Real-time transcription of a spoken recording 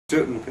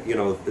certain, you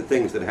know, the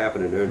things that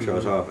happen in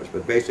Earnshaw's office,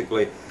 but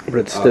basically... But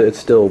it's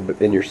still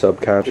in your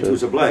subconscious. It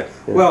was a blank.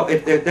 Yeah. Well,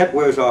 that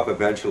wears off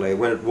eventually.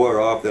 When it wore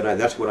off, then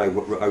that's when I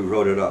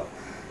wrote it up.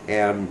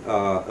 And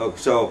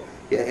so,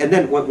 and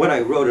then when I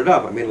wrote it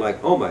up, I mean,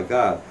 like, oh my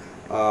God.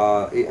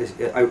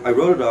 I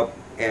wrote it up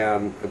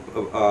and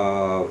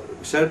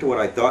sent it to what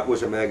I thought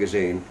was a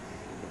magazine,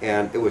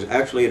 and it was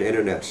actually an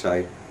internet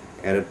site,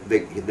 and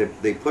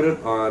they put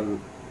it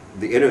on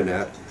the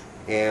internet,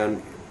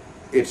 and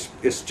it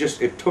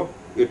took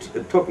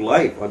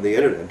life on the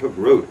internet, it took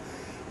root,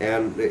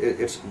 and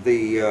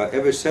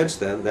ever since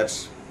then,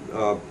 that's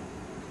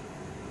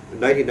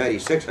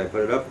 1996 I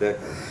put it up there.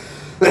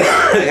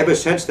 Ever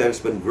since then it's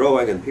been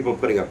growing, and people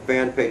putting up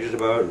fan pages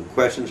about it and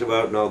questions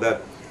about it and all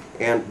that.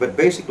 But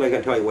basically I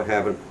can tell you what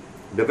happened.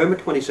 November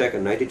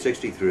 22nd,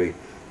 1963,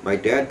 my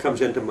dad comes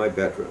into my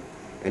bedroom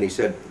and he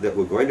said that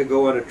we're going to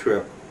go on a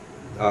trip,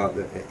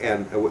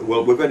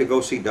 well, we're going to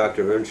go see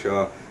Dr.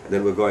 Earnshaw, and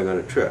then we're going on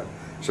a trip.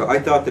 So I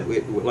thought that we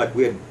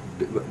had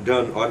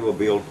done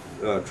automobile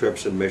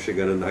trips in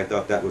Michigan, and I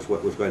thought that was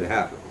what was going to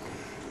happen.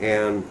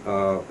 And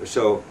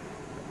so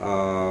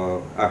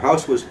our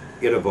house was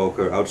in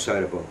Avoca,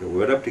 outside Avoca. We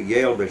went up to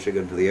Yale,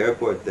 Michigan, to the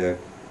airport there.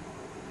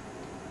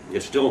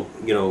 It's still,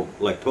 you know,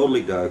 like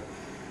totally dark.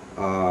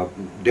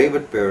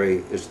 David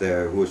Ferry is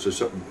there, who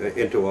was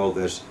into all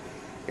this,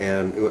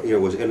 and you know,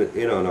 was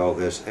in on all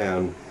this,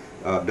 and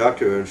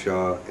Dr.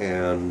 Earnshaw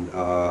and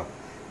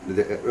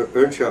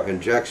Earnshaw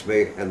and Jack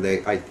Smith, and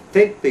I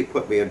think they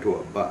put me into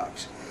a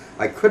box.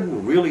 I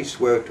couldn't really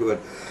swear to it.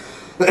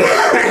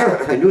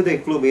 I knew they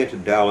flew me into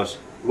Dallas.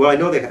 Well, I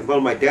know well,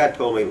 my dad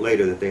told me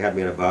later that they had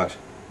me in a box,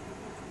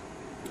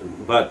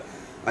 but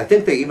I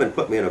think they even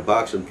put me in a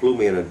box and flew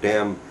me in a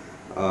damn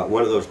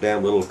one of those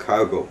damn little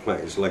cargo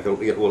planes, like a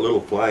little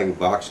flying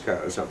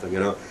boxcar or something, you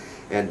know.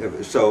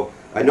 And so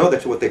I know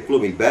that's what they flew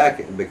me back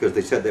in, because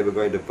they said they were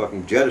going to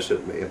fucking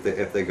jettison me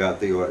if they got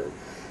the order.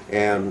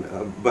 And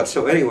but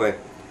so anyway,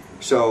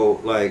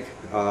 so like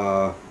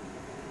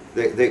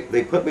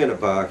they put me in a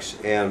box,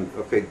 and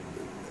okay,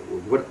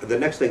 the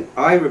next thing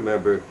I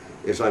remember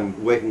is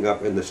I'm waking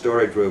up in the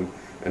storage room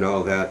and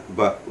all that.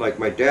 But like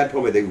my dad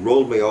told me, they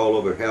rolled me all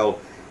over hell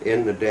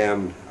in the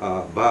damn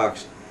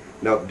box.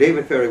 Now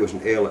David Ferry was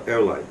an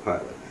airline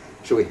pilot,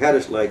 so he had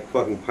his like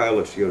fucking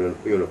pilot's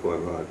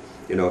uniform on.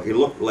 You know, he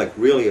looked like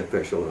really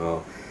official and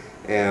all.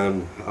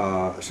 And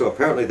so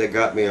apparently they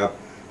got me up.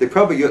 They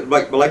probably,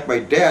 like my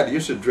dad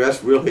used to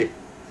dress really,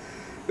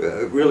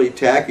 really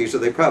tacky. So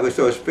they probably,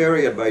 so it's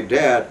Ferry and my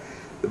dad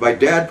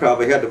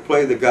probably had to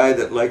play the guy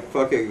that like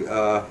fucking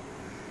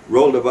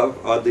rolled him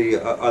up on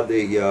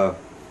the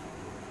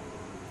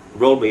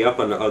rolled me up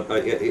on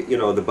the, you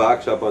know, the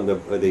box up on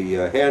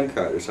the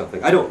handcart or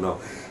something. I don't know.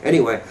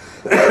 Anyway,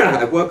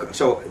 I wake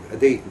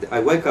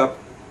up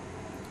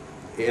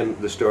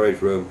in the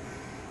storage room,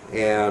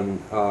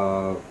 and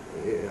I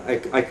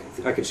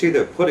could see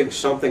they're putting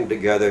something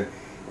together,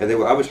 and they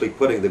were obviously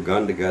putting the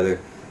gun together,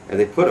 and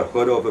they put a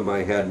hood over my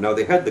head. Now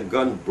they had the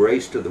gun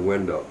braced to the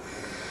window.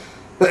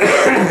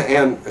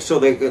 And so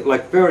they,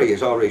 like Ferry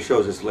already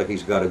shows us like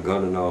he's got a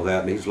gun and all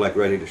that, and he's like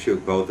ready to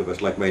shoot both of us,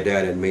 like my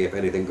dad and me, if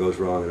anything goes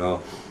wrong at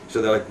all.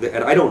 So they're like,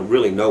 and I don't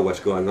really know what's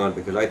going on,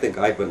 because I think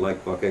I've been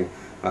like fucking,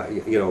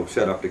 you know,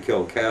 set up to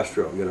kill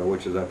Castro, you know,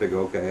 which is, I think,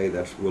 okay,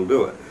 we'll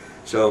do it.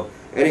 So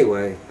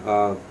anyway,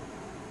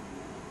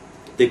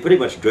 they pretty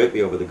much drape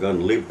me over the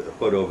gun, leave the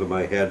hood over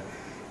my head,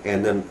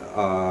 and then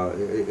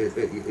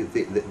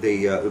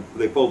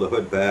they pull the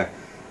hood back.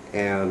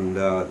 And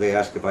they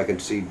ask if I can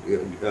see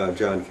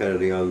John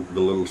Kennedy on the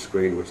little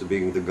screen, which is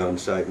being the gun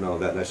sight and all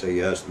that, and I say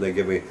yes, and they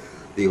give me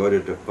the order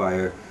to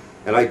fire.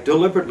 And I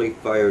deliberately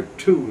fired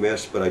 2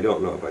 miss, but I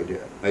don't know if I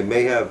did. I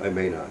may have, I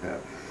may not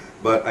have.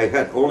 But I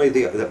had only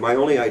my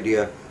only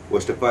idea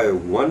was to fire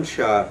 1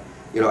 shot.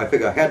 You know, I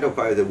figured I had to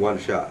fire the 1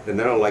 shot, and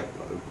then I'll like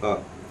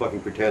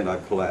fucking pretend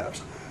I've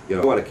collapsed. You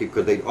know, I want to keep,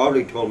 because they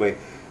already told me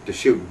to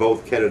shoot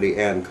both Kennedy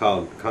and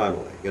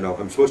Connolly. You know,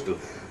 I'm supposed to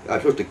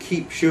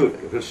keep shooting.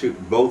 I'm supposed to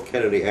shoot both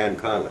Kennedy and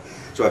Connolly.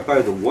 So I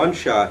fired the 1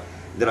 shot,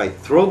 then I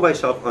throw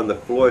myself on the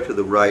floor to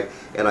the right,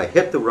 and I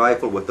hit the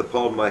rifle with the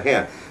palm of my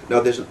hand. Now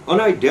there's an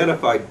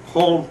unidentified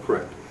palm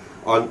print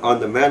on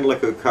the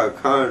Mannlicher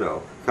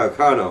Carcano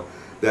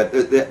that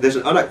there's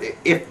an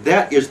if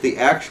that is the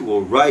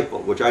actual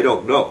rifle, which I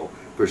don't know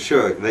for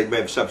sure, they may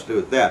have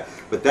substituted that,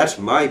 but that's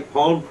my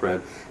palm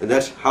print, and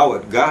that's how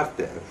it got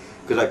there.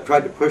 Because I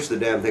tried to push the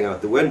damn thing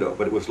out the window,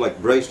 but it was like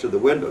braced to the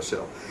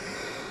windowsill.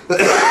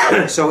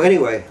 So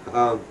anyway,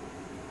 I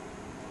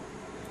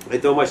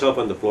throw myself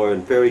on the floor,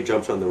 and Ferry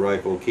jumps on the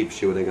rifle, keeps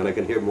shooting, and I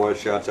can hear more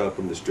shots out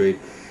from the street.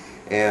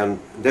 And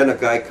then a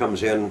guy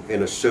comes in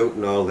a suit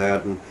and all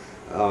that, and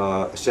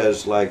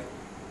says like,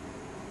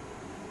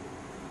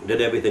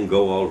 did everything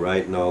go all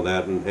right and all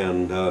that,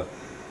 and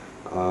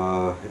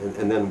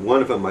then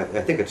one of them, I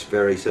think it's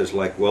Ferry, says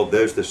like, well,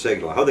 there's the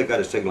signal. How they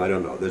got a signal, I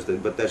don't know. There's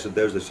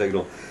the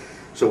signal.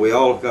 So we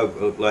all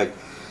go like,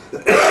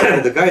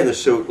 the guy in the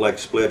suit like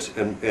splits,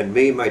 and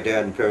me, my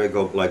dad, and Ferry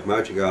go like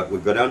marching out. We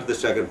go down to the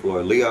 2nd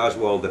floor. Lee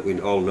Oswald, that we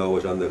all know,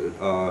 is on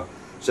the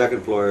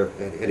second floor,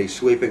 and he's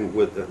sweeping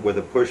with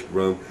a push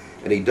broom,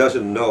 and he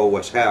doesn't know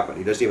what's happened.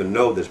 He doesn't even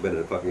know there's been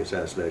a fucking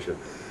assassination.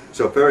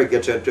 So Ferry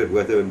gets into it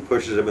with him and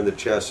pushes him in the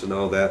chest and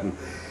all that, and,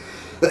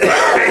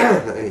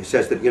 and he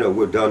says that, you know,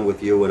 we're done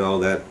with you and all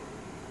that.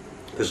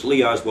 Because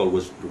Lee Oswald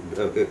was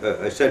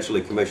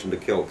essentially commissioned to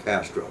kill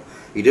Castro.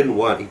 He didn't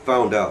want, he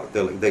found out,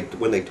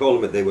 when they told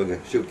him that they were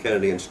going to shoot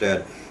Kennedy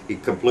instead, he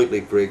completely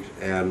freaked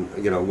and,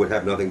 you know, would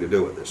have nothing to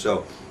do with it.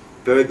 So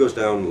Ferry goes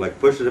down, like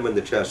pushes him in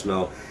the chest and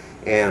all,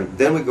 and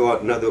then we go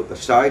out a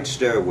side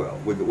stairwell.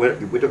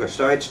 We took a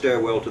side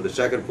stairwell to the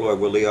second floor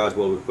where Lee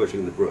Oswald was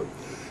pushing the broom.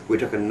 We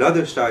took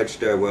another side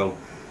stairwell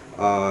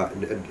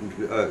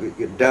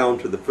down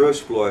to the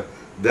first floor.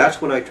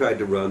 That's when I tried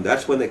to run.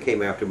 That's when they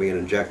came after me and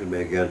injected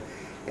me again.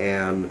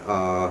 And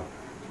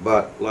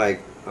but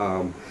like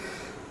the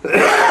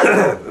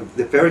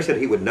Ferry said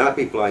he would not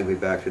be flying me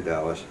back to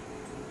Dallas,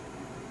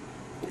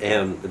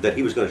 and that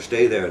he was going to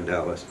stay there in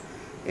Dallas.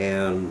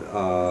 And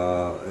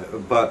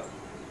but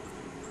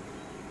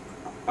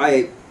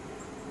I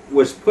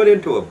was put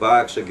into a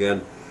box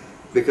again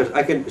because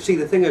I can see,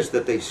 the thing is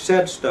that they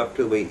said stuff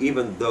to me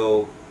even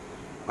though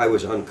I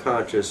was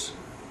unconscious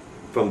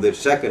from the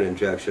second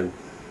injection.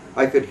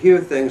 I could hear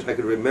things, I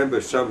could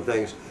remember some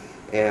things,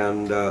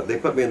 and they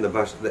put me in the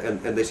bus,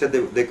 and they said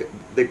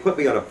they put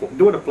me on a, you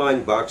know what a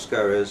flying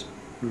boxcar is?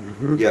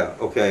 Mm-hmm. Yeah,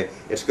 okay.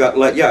 It's got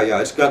like,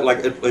 it's got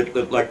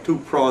like two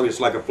prongs, it's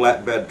like a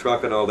flatbed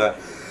truck and all that.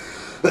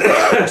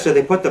 So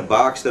they put the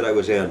box that I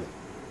was in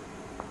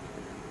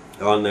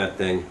on that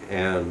thing,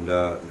 and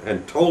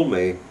told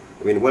me,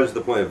 I mean, what is the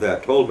point of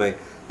that? Told me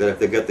that if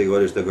they get the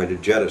orders, they're going to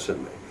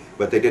jettison me.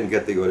 But they didn't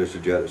get the orders to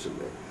jettison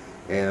me.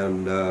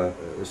 And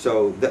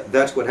so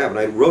that's what happened.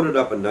 I wrote it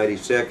up in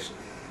 '96,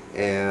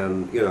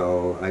 and, you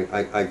know,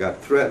 I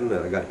got threatened,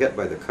 and I got hit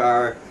by the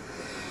car.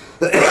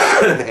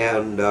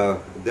 And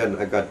then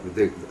I got,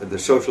 the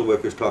social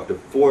workers talked to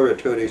 4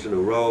 attorneys in a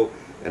row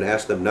and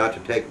asked them not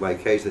to take my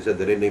case. They said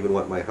they didn't even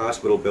want my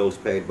hospital bills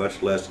paid,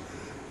 much less.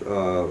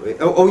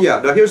 Oh yeah,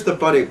 now here's the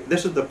funny,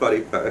 this is the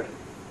funny part.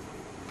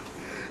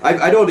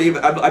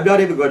 I'm not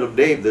even going to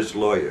name this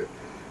lawyer.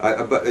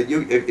 But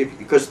you,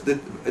 because the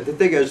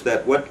thing is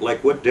that what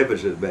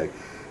difference does it make?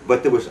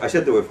 But I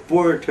said there were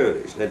 4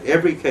 attorneys, and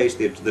every case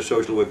the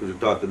social workers would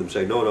talk to them,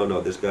 say,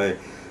 no, this guy,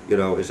 you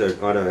know, is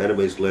on our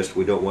enemies list.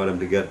 We don't want him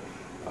to get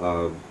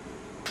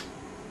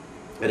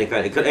any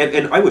kind of,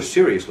 and I was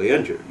seriously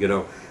injured. You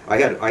know, I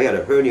had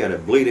a hernia, I had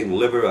a bleeding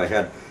liver, I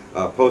had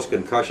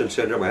post-concussion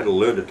syndrome. I had to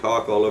learn to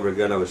talk all over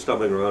again. I was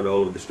stumbling around all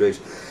over the streets.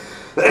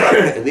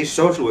 And these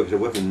social workers are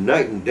working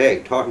night and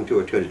day, talking to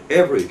attorneys.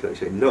 Every attorney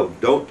saying, no,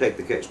 don't take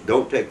the case,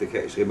 don't take the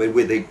case. I mean,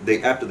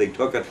 after they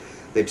took it,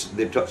 the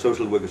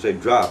social workers say,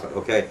 drop it,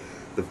 okay?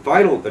 The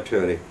final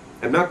attorney,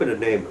 I'm not going to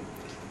name him,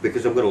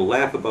 because I'm going to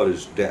laugh about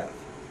his death.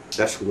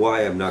 That's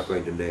why I'm not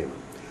going to name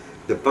him.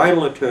 The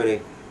final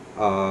attorney,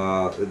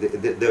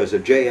 there's a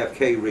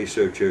JFK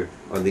researcher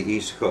on the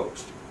East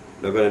Coast.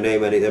 I'm not going to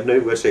name any, I'm not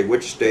even going to say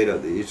which state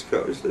on the East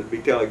Coast. That'd be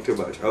telling too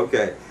much.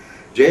 Okay.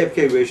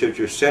 JFK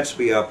researcher sets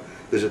me up.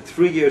 There's a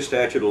 3-year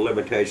statute of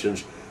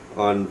limitations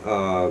on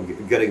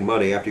getting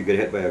money after you get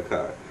hit by a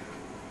car.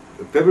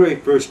 February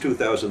 1st,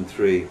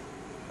 2003,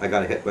 I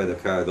got hit by the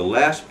car. The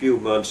last few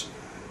months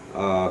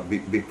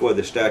before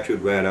the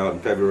statute ran out in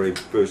February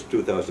 1st,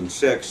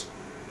 2006,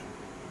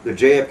 the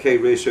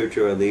JFK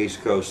researcher on the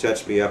East Coast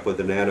sets me up with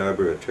an Ann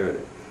Arbor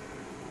attorney.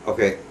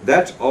 Okay,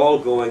 that's all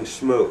going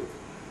smooth.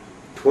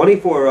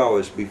 24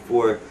 hours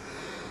before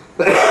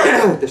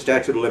the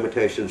statute of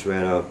limitations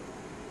ran out,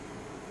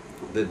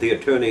 the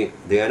attorney,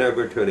 the Ann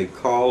Arbor attorney,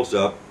 calls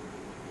up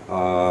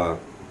the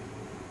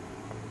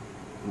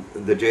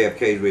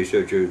JFK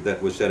researcher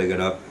that was setting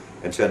it up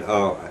and said,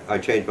 oh, I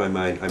changed my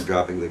mind, I'm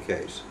dropping the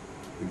case.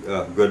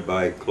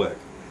 Goodbye, click.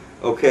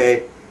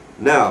 Okay,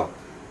 now,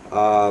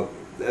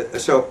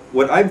 so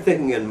what I'm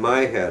thinking in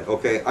my head,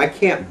 okay, I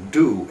can't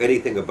do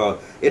anything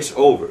about, it's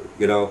over,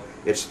 you know,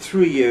 it's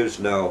 3 years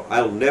now,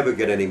 I'll never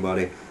get any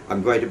money,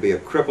 I'm going to be a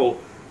cripple,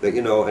 that,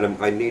 you know,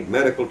 and I need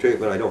medical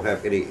treatment, I don't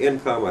have any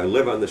income, I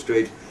live on the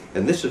streets,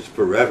 and this is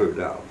forever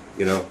now,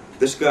 you know.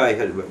 This guy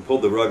had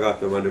pulled the rug out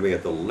from under me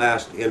at the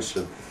last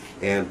instant,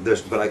 and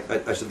this, but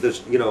I said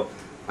this, you know,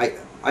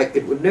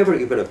 it would never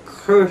even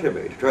occur to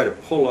me to try to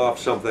pull off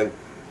something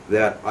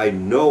that I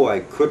know I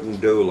couldn't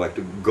do, like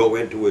to go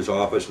into his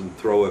office and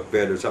throw a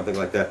fit or something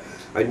like that.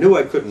 I knew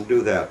I couldn't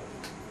do that.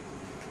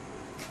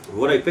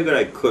 What I figured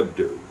I could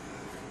do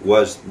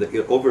was that,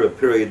 you know, over a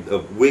period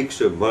of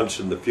weeks or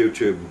months in the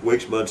future,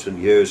 weeks, months, and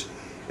years,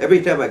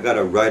 every time I got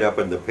a write-up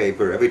in the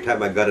paper, every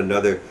time I got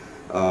another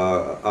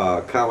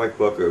comic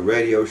book or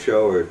radio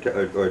show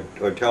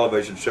or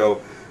television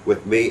show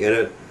with me in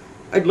it,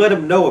 I'd let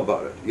them know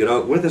about it, you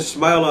know, with a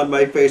smile on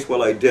my face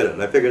while I did it.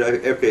 And I figured,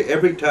 okay,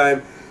 every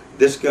time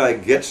this guy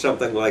gets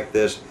something like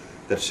this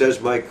that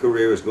says my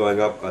career is going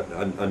up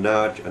a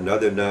notch,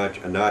 another notch,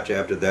 a notch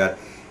after that,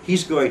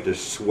 he's going to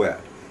sweat.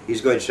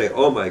 He's going to say,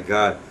 oh my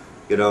God,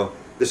 you know,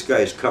 this guy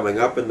is coming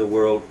up in the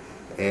world,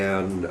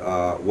 and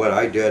what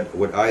I,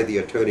 the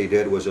attorney,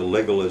 did was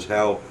illegal as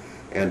hell,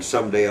 and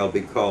someday I'll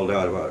be called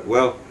out about it.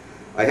 Well,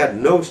 I had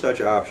no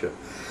such option.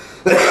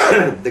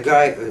 The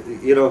guy,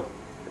 you know,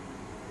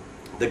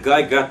 the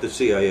guy got the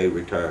CIA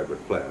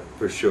retirement plan,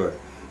 for sure.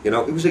 You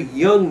know, he was a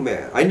young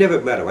man. I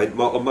never met him.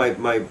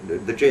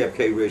 The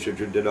JFK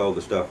researcher did all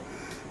the stuff.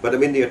 But I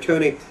mean, the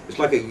attorney is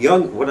like a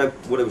young, what I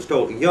was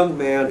told, a young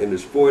man in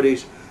his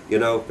 40s, you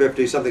know,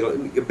 50s,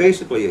 something like,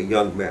 basically a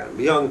young man,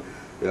 young,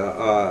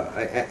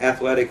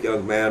 athletic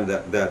young man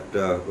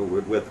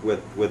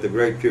with a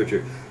great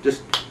future,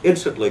 just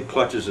instantly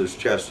clutches his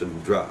chest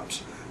and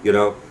drops. You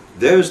know,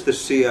 there's the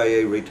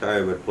CIA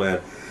retirement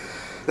plan.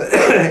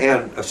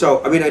 And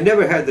so, I mean, I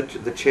never had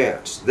the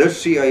chance.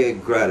 There's CIA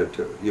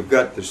gratitude. You've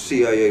got the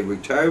CIA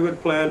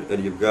retirement plan,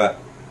 and you've got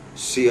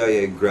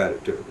CIA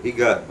gratitude. He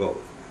got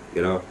both,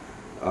 you know.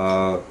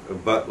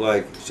 But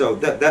like, so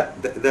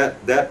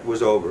that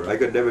was over. I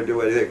could never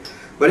do anything.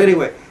 But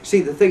anyway,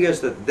 see, the thing is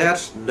that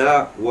that's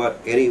not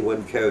what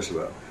anyone cares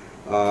about.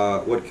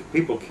 What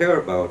people care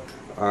about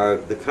are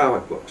the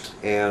comic books,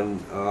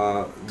 and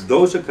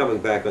those are coming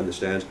back on the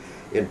stands.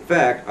 In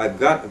fact, I've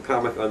got a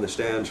comic on the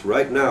stands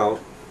right now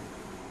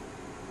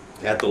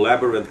at the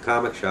Labyrinth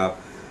Comic Shop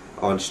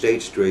on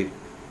State Street,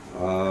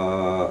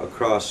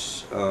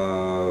 across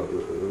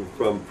from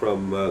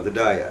the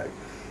Diag.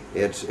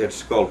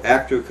 It's called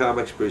Actor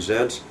Comics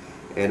Presents,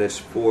 and it's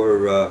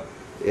for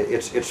they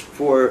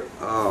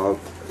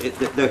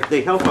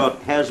help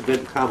out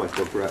has-been comic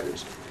book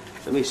writers.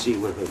 Let me see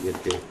what I get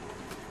here.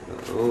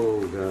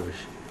 Oh gosh,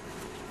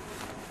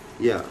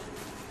 yeah,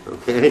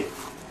 okay.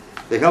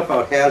 They help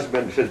out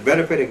has-been, it says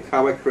benefiting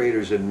comic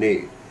creators in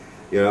need,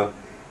 you know,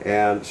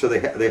 and so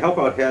they help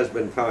out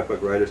has-been comic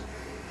book writers.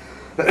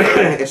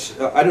 It's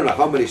I don't know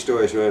how many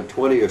stories, around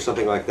 20 or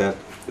something like that.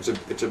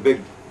 It's a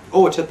big.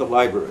 Oh, it's at the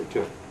library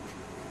too.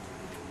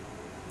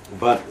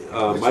 But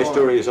my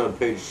story is on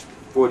page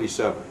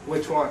 47.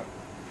 Which one?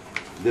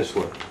 This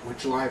one.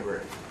 Which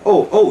library?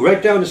 Oh,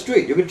 right down the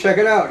street. You can check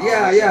it out.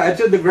 Yeah,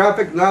 it's in the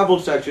graphic novel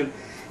section.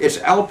 It's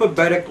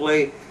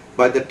alphabetically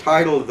by the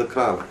title of the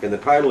comic, and the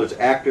title is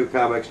Actor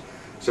Comics,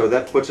 so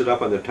that puts it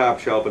up on the top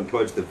shelf and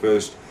towards the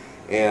first.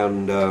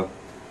 And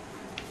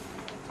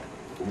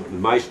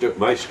my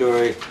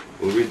story,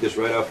 we'll read this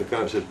right off the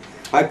cover. It says,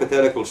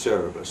 Hypothetical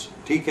Cerebus.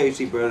 T.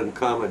 Casey Brennan,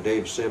 comma,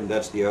 Dave Sim,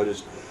 that's the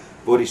artist,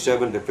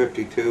 47 to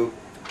 52.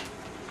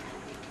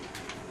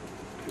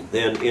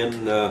 Then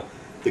in the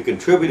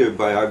contributor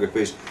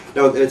biographies,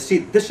 now see,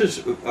 this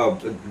is,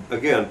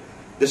 again,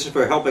 this is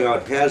for helping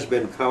out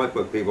has-been comic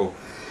book people.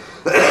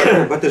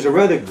 But there's a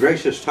rather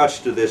gracious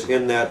touch to this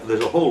in that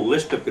there's a whole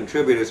list of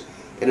contributors,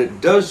 and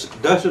it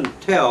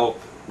doesn't tell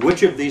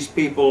which of these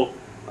people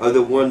are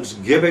the ones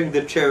giving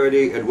the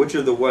charity and which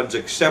are the ones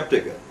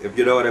accepting it, if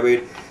you know what I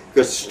mean.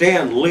 Because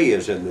Stan Lee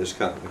is in this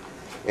comic,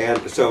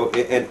 and so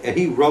and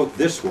he wrote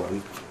this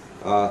one,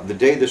 The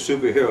Day the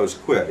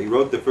Superheroes Quit. He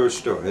wrote the first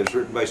story. It's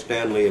written by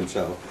Stan Lee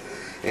himself,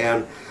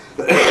 and